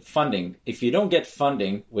you get funding. If you don't get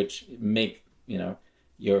funding, which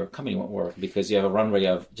your company won't work because you have a runway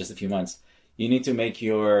of just a few months, you need to make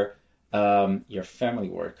your family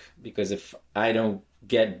work, because if I don't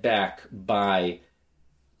get back by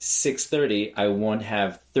 6:30, I won't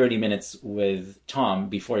have 30 minutes with Tom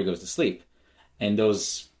before he goes to sleep. And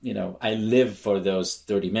those, I live for those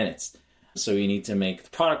 30 minutes. So you need to make the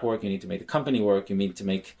product work, you need to make the company work, you need to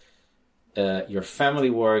make your family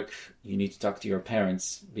work, you need to talk to your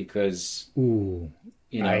parents because...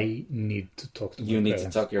 I need to talk to my parents. You need to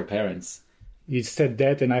talk to your parents. You said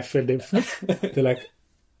that and I felt they're like,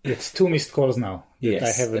 it's 2 missed calls now that I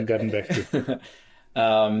haven't gotten back to.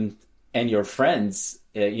 And your friends...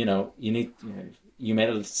 you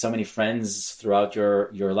made so many friends throughout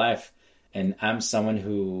your life, and I'm someone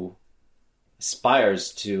who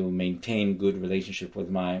aspires to maintain good relationship with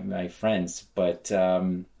my friends, but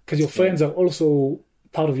because your friends are also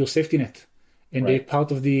part of your safety net, and they're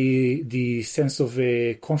part of the sense of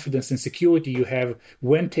confidence and security you have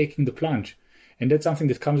when taking the plunge. And that's something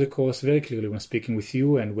that comes across very clearly when speaking with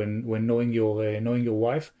you and when knowing your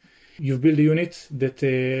wife. You've built a unit that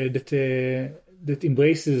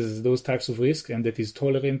embraces those types of risk and that is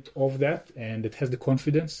tolerant of that and that has the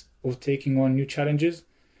confidence of taking on new challenges.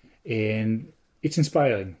 And it's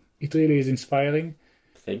inspiring. It really is inspiring.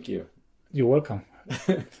 Thank you. You're welcome.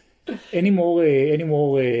 Any more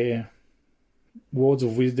words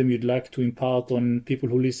of wisdom you'd like to impart on people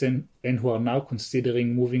who listen and who are now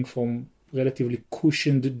considering moving from relatively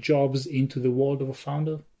cushioned jobs into the world of a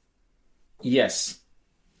founder? Yes.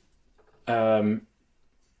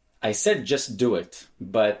 I said just do it,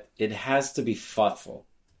 but it has to be thoughtful.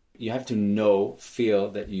 You have to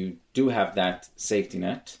feel that you do have that safety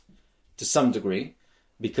net to some degree,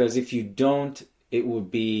 because if you don't, it will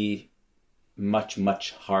be much,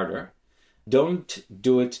 much harder. Don't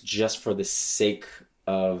do it just for the sake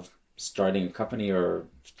of starting a company or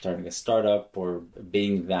starting a startup or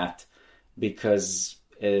being that, because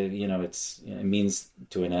it means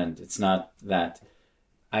to an end. It's not that.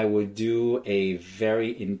 I would do a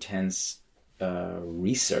very intense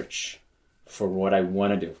research for what I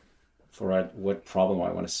want to do, for what problem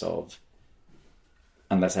I want to solve,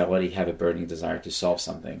 unless I already have a burning desire to solve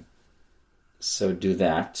something. So do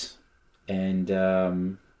that,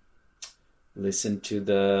 and listen to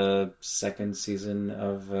the second season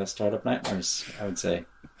of Startup Nightmares, I would say.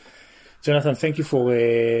 Jonathan, thank you for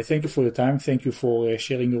your time. Thank you for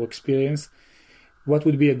sharing your experience. What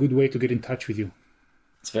would be a good way to get in touch with you?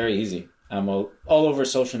 It's very easy. I'm all over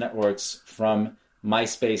social networks, from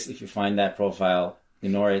MySpace, if you find that profile,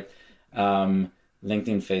 ignore it. LinkedIn,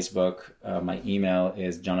 Facebook. My email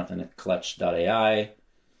is jonathan@clutch.ai.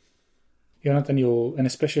 Jonathan, you're an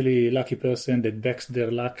especially lucky person that backs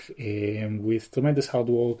their luck with tremendous hard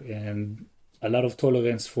work and a lot of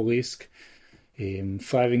tolerance for risk,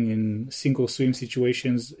 thriving in sink or swim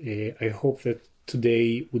situations. I hope that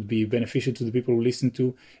today would be beneficial to the people who listen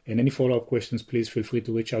to. And any follow-up questions, please feel free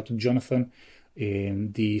to reach out to Jonathan.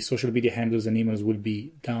 The social media handles and emails will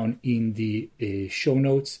be down in the show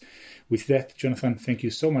notes. With that, Jonathan, thank you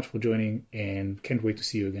so much for joining and can't wait to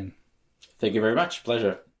see you again. Thank you very much.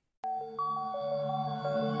 Pleasure.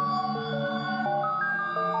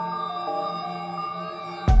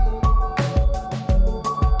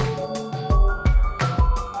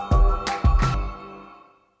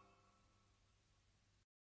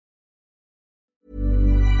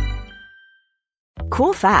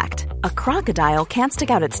 Cool fact, a crocodile can't stick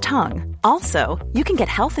out its tongue. Also, you can get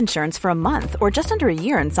health insurance for a month or just under a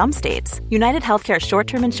year in some states. United Healthcare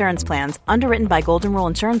short-term insurance plans, underwritten by Golden Rule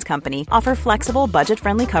Insurance Company, offer flexible,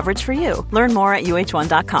 budget-friendly coverage for you. Learn more at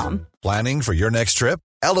UH1.com. Planning for your next trip?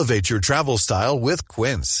 Elevate your travel style with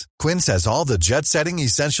Quince. Quince has all the jet-setting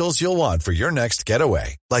essentials you'll want for your next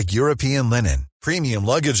getaway, like European linen, premium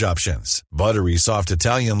luggage options, buttery soft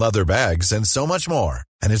Italian leather bags, and so much more.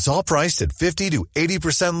 And it's all priced at 50 to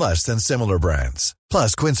 80% less than similar brands.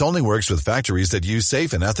 Plus, Quince only works with factories that use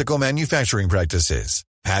safe and ethical manufacturing practices.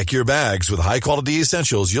 Pack your bags with high-quality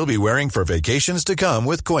essentials you'll be wearing for vacations to come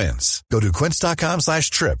with Quince. Go to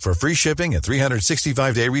quince.com/trip for free shipping and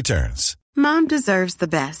 365-day returns. Mom deserves the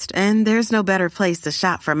best, and there's no better place to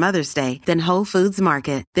shop for Mother's Day than Whole Foods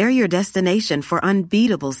Market. They're your destination for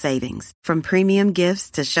unbeatable savings, from premium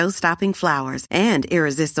gifts to show-stopping flowers and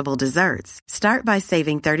irresistible desserts. Start by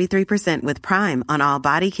saving 33% with Prime on all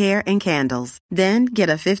body care and candles. Then get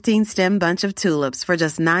a 15-stem bunch of tulips for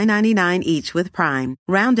just $9.99 each with Prime.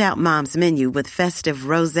 Round out Mom's menu with festive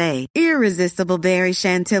rosé, irresistible berry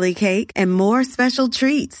chantilly cake, and more special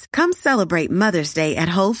treats. Come celebrate Mother's Day at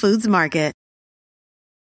Whole Foods Market.